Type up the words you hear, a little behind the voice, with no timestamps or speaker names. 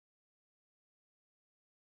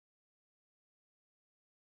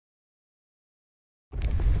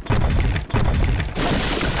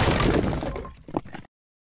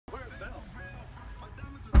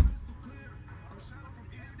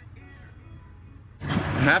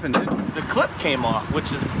happened, dude? The clip came off,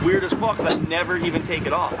 which is weird as fuck because I never even take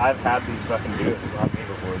it off. I've had these fucking do it on me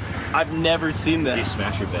before. I've never seen that. Did you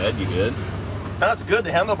smash your bed? You good? That's good.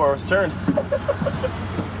 The handlebar was turned.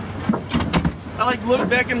 I like looked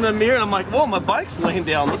back in the mirror and I'm like, whoa, my bike's laying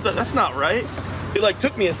down. That's not right. It like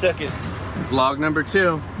took me a second. Vlog number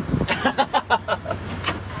 2.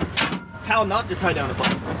 How not to tie down a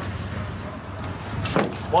bike.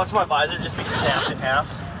 Watch my visor just be snapped in half.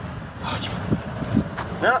 Watch.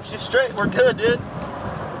 No, she's straight. We're good, dude.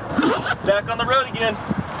 Back on the road again.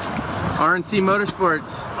 RNC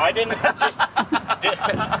Motorsports. I didn't just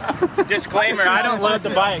disclaimer, I don't load the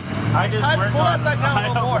bikes. I just work pull on that side down a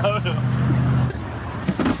little more.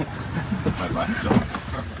 My bike.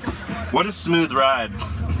 What a smooth ride.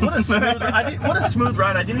 What a smooth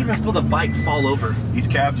ride. I didn't even feel the bike fall over. These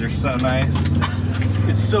cabs are so nice.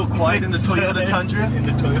 It's so quiet in the Toyota Tundra. In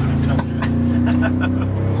the Toyota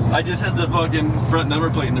Tundra. I just had the fucking front number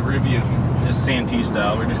plate in the rear view. Just Santee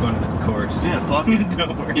style. We're just going to the course. Yeah, fuck it.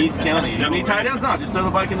 Don't worry. East County. You need tie downs? No, just throw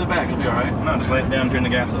the bike in the back. It'll be alright. No, just lay it down, turn the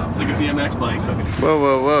gas off. It's like a BMX bike. Whoa,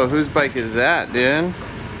 whoa, whoa. Whose bike is that, dude?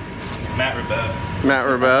 Matt Rebell. Matt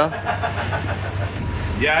Rebell.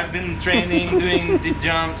 Yeah, I've been training, doing the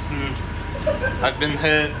jumps, and I've been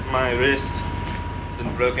hurt. My wrist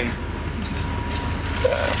been broken.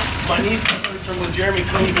 My knees hurts from when Jeremy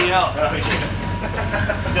cleaned me out. Oh, yeah.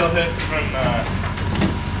 Still hurts from,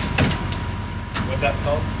 what's that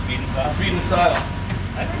called? Speed and Style? Speed and Style.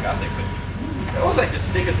 I forgot they put it. It was like the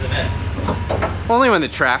sickest event. Only when the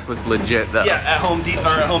track was legit, though. Yeah, at Home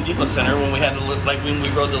Depot Center when we had when we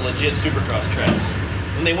rode the legit Supercross track.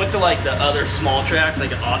 When they went to like the other small tracks,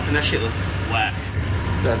 like in Austin, that shit was whack.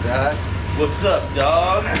 What's up, dog? What's up,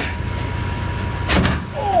 dog?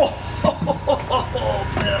 Oh,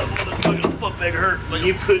 man, motherfucking foot peg hurt. Like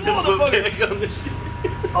You put the foot peg on the shit.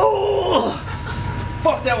 Oh,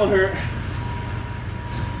 fuck, that one hurt.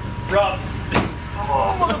 Rob.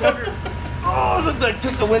 Oh, motherfucker. Oh, that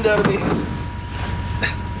took the wind out of me.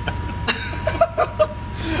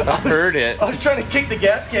 I heard it. I was trying to kick the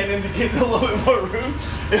gas can in to get a little bit more room,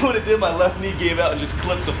 and when it did, my left knee gave out and just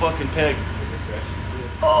clipped the fucking peg.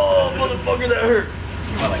 Oh, motherfucker, that hurt.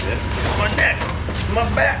 You want like this? My neck, my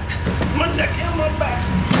back, my neck and my back.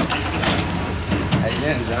 How you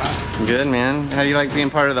doing, John? Good, man. How do you like being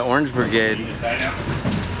part of the Orange Brigade?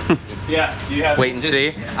 Yeah, do you have Wait and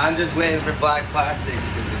see. I'm just waiting for black plastics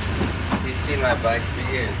because he's seen my bikes for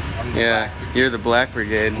years. Yeah, you're the Black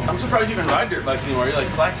Brigade. I'm surprised you even ride dirt bikes anymore. You're like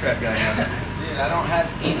flat track guy now. Dude, I don't have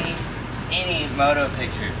any moto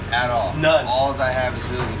pictures at all. None. All I have is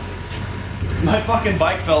wheeling pictures. My fucking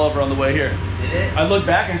bike fell over on the way here. Did it? I looked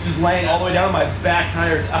back and it's just laying all the way down. My back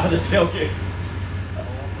tire's out of the tailgate. Oh my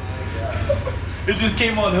god. It just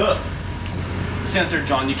came on hook. Censored,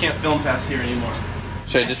 John. You can't film past here anymore.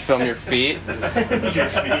 Should I just film your feet?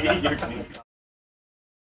 Your feet.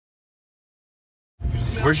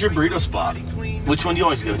 Where's your burrito spot? Which one do you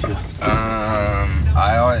always go to? The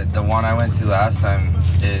one I went to last time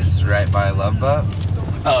is right by Love Bub.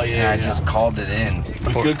 Oh yeah. And I just called it in.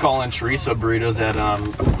 A good call on chorizo burritos at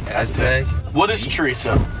Aztec. What is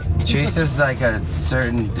chorizo? Chorizo's like it's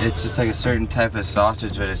just like a certain type of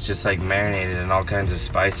sausage, but it's just like marinated in all kinds of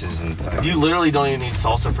spices and things. You literally don't even need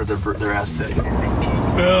salsa for their Aztec.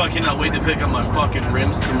 Oh, I cannot wait to pick up my fucking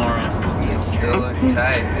rims tomorrow. It still looks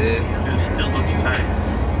tight, dude. It still looks tight.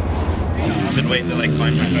 I've been waiting to like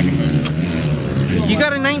find my fucking motor. You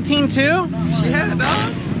got a 19 too? Yeah,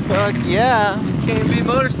 dog. Fuck yeah. K&B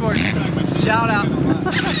Motorsports. Shout out.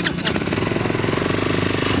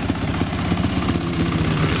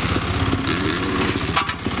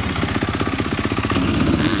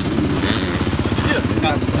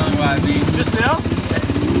 Got stung by a bee. Just now?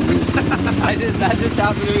 That just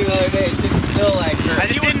happened to me the other day. It should still like hurt. I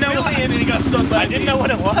just didn't know and he got stung by I didn't know what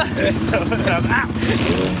it was. So I was, ah.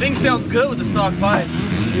 Thing sounds good with the stock pipe.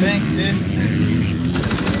 Thanks, dude.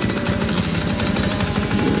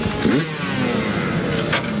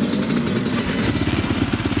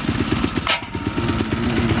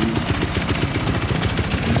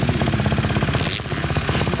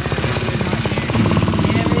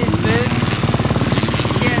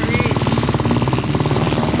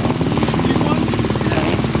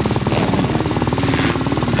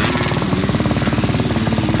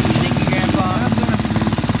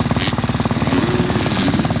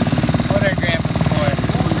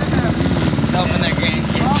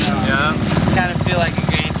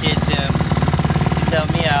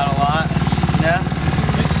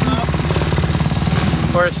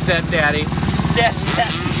 Or a stepdaddy.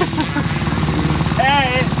 Stepdaddy.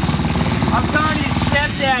 Hey, I'm calling you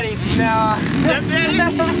stepdaddy from now on. Stepdaddy?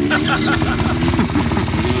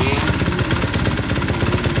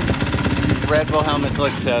 Red Bull helmets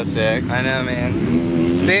look so sick. I know,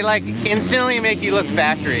 man. They like instantly make you look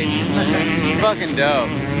factory. Fucking dope.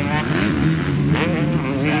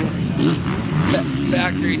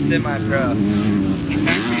 Factory semi-pro.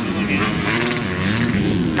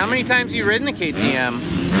 How many times have you ridden the KTM?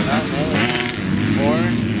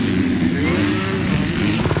 4.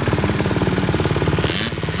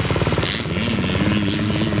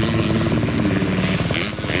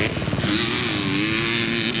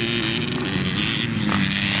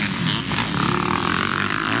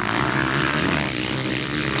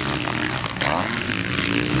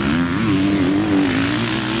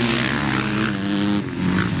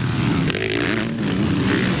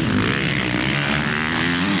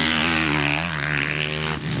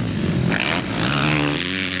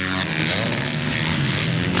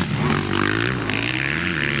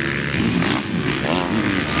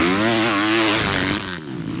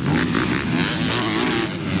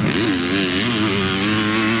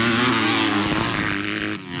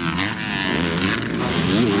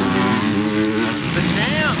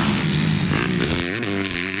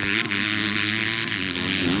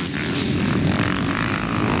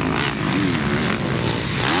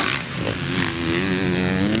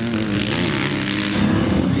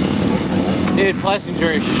 Dude,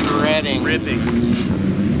 Plessinger is shredding. Ripping.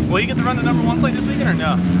 Will you get to run the #1 plate this weekend or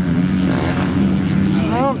no?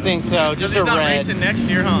 I don't think so. Just He's a not red. racing next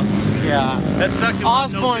year, huh? Yeah. That sucks.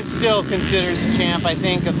 Osborne still considered the champ, I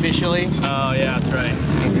think, officially. Oh yeah, that's right.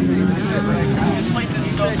 This place is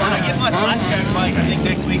so fun. I get my flat track bike. I think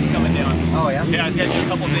next week's coming down. Oh yeah. Yeah, I just gotta do a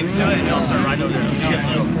couple things to it, and then I'll start riding over there.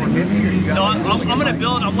 No, I'm gonna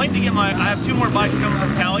build. I'm waiting to get my. I have 2 more bikes coming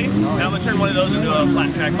from Cali, and I'm gonna turn one of those into a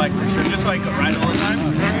flat track bike for sure, just so I can ride it all the time.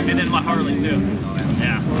 And then my Harley too.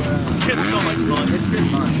 Yeah. Shit's so much fun. It's good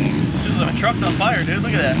fun. The truck's on fire, dude.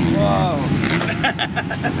 Look at that. Whoa.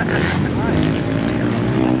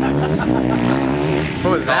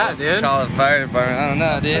 What was that, dude? Call the fire department. I don't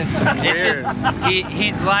know, dude. It's just,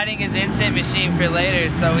 he's lighting his instant machine for later,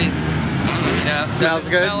 so we, you know, Smells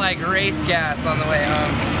good. Smell like race gas on the way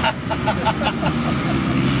home.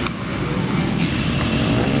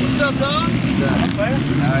 What's up, dog? What's up?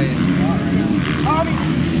 How are you?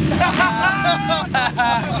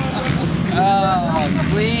 Oh,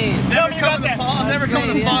 clean. Never come to the I'll never come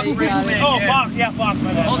to the Fox yeah, race, man. Oh, Fox, yeah, Fox.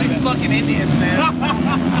 All these fucking Indians, man.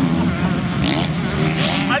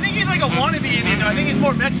 I think he's like a wannabe Indian. I think he's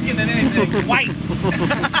more Mexican than anything. White.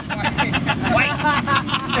 White.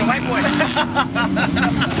 Hey, white boy.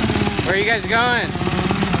 Where are you guys going?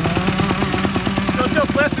 Go tell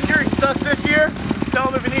Plessinger he sucks this year. Tell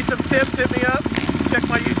him if he needs some tips, hit me up. Check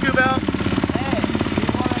my YouTube out. Hey, you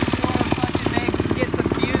wanna fucking get some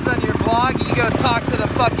views on your vlog, you go talk to the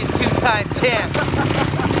fucking 2-time champ.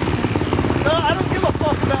 No, I don't give a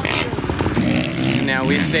fuck about you. Now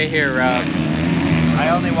we stay here, Rob. I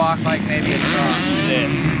only walk like maybe a dog.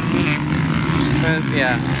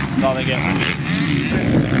 Yeah. That's all they get.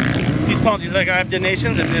 He's pumped. He's like, I have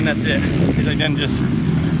donations, and then that's it. He's like, then just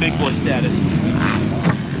big boy status.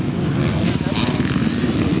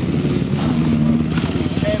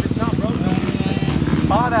 Hey, if it's not broken.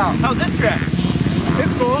 Hot out. How's this track?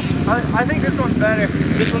 It's cool. I think this one's better.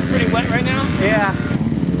 This one's pretty wet right now? Yeah.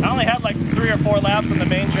 I only had like 3 or 4 laps on the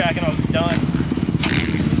main track and I was done.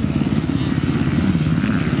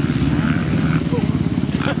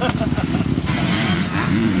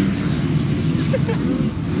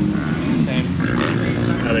 Same.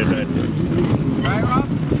 Other side. Right, Rob?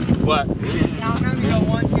 What? Count them, you go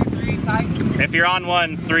 1, 2, 3, tighten. If you're on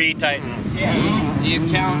 1, 3, tighten. Yeah. You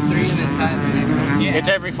count 3 and then tighten the next one. Yeah. It's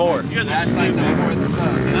every 4. You guys are That's like the stupid. 4th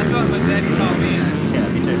spot. That's what Mazzetti taught me. Yeah,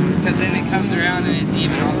 me too. Because then it comes around and it's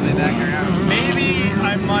even all the way back around. Maybe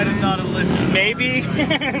I might have not listened. Maybe.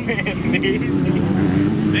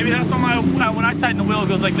 Maybe that's on my, when I tighten the wheel, it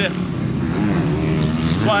goes like this.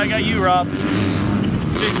 That's why I got you, Rob.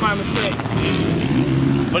 Fix my mistakes.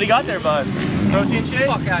 What do you got there, bud? Protein shake?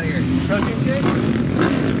 Fuck out of here. Protein shake?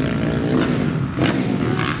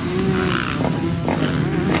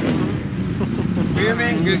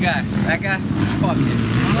 Beerman, good guy. That guy, fuck him.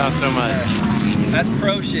 Not so much. That's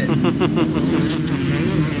pro shit.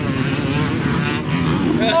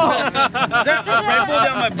 Is that rifle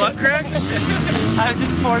down my butt crack? I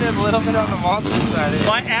just poured it a little bit on the monster side.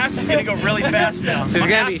 My ass is gonna go really fast now. It's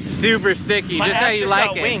gonna be super sticky, my just how ass you just like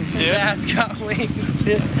got it. wings, dude. His ass got wings.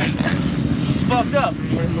 It's fucked up.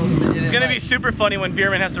 It's gonna be super funny when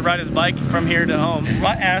Beerman has to ride his bike from here to home.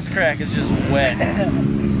 My ass crack is just wet.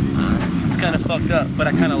 It's kind of fucked up, but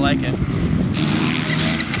I kind of like it.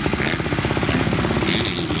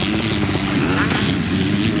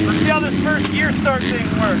 Let's see how this first gear start thing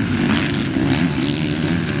works.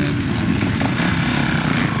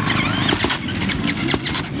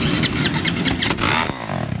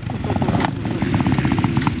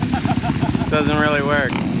 Doesn't really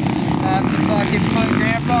work. Have to fucking put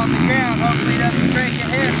Grandpa on the ground. Hopefully he doesn't break a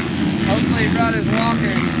hip. Hopefully he brought his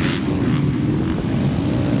walker.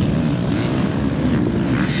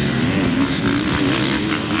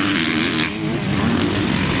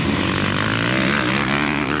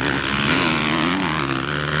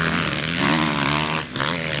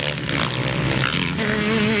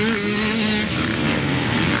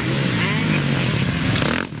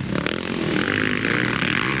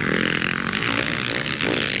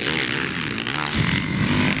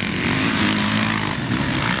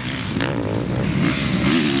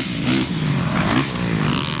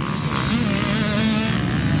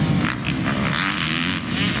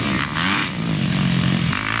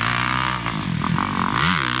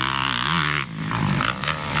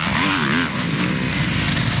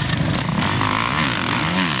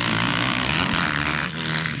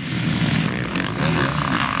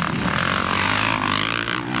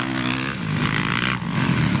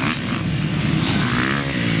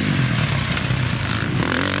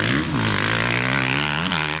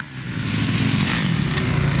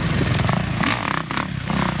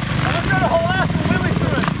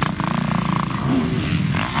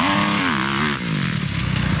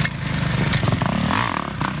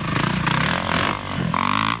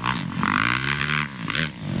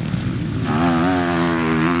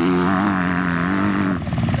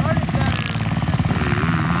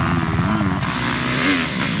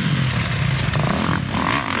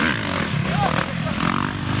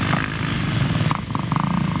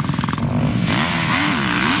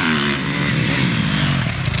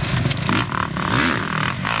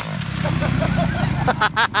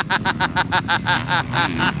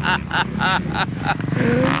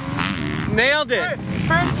 Nailed it.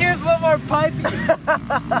 First gear's a little more pipey.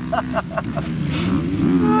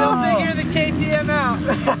 Still figure the KTM out.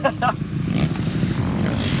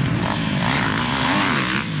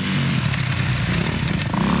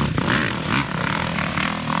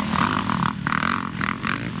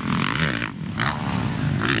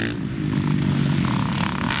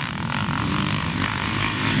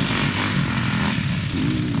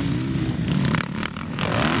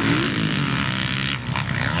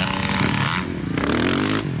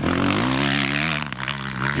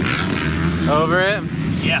 Over it?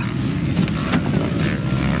 Yeah.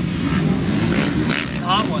 It's a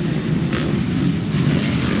hot one.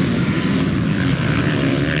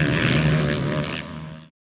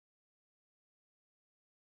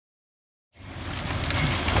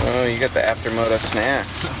 Oh, you got the aftermoto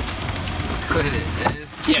snacks. Quit it, dude.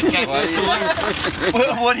 Yeah, Why do you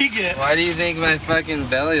What'd he get? Why do you think my fucking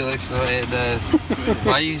belly looks the way it does?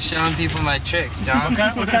 Why are you showing people my tricks, John?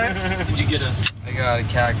 What kind did you get us? I got a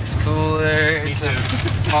cactus cooler, some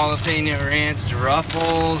jalapeno ranch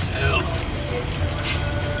ruffles. Ew. You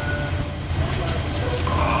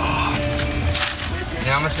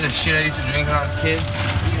know how much of this shit I used to drink when I was a kid?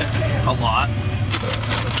 A lot.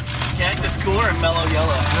 Cactus cooler and mellow yellow.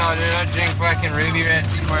 No, dude, I drink fucking Ruby Red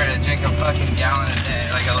Squirt. I drink a fucking gallon a day.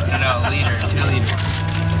 Like a liter, 2 liters.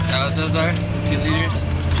 Is that what those are? 2 liters?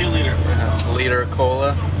 2 liter. A liter of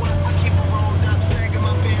cola.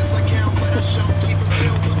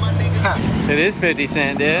 It is 50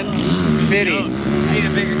 cent, dude. 50. See the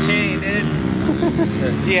bigger chain, dude?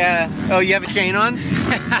 Yeah. Oh, you have a chain on?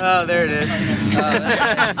 Oh, there it is.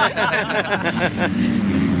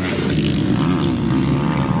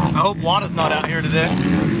 I hope Wada's not out here today.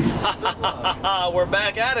 We're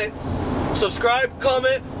back at it. Subscribe,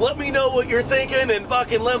 comment, let me know what you're thinking, and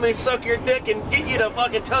fucking let me suck your dick and get you to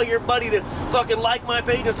fucking tell your buddy to fucking like my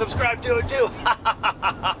page and subscribe to it too.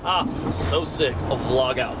 So sick of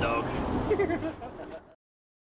vlog out, dog.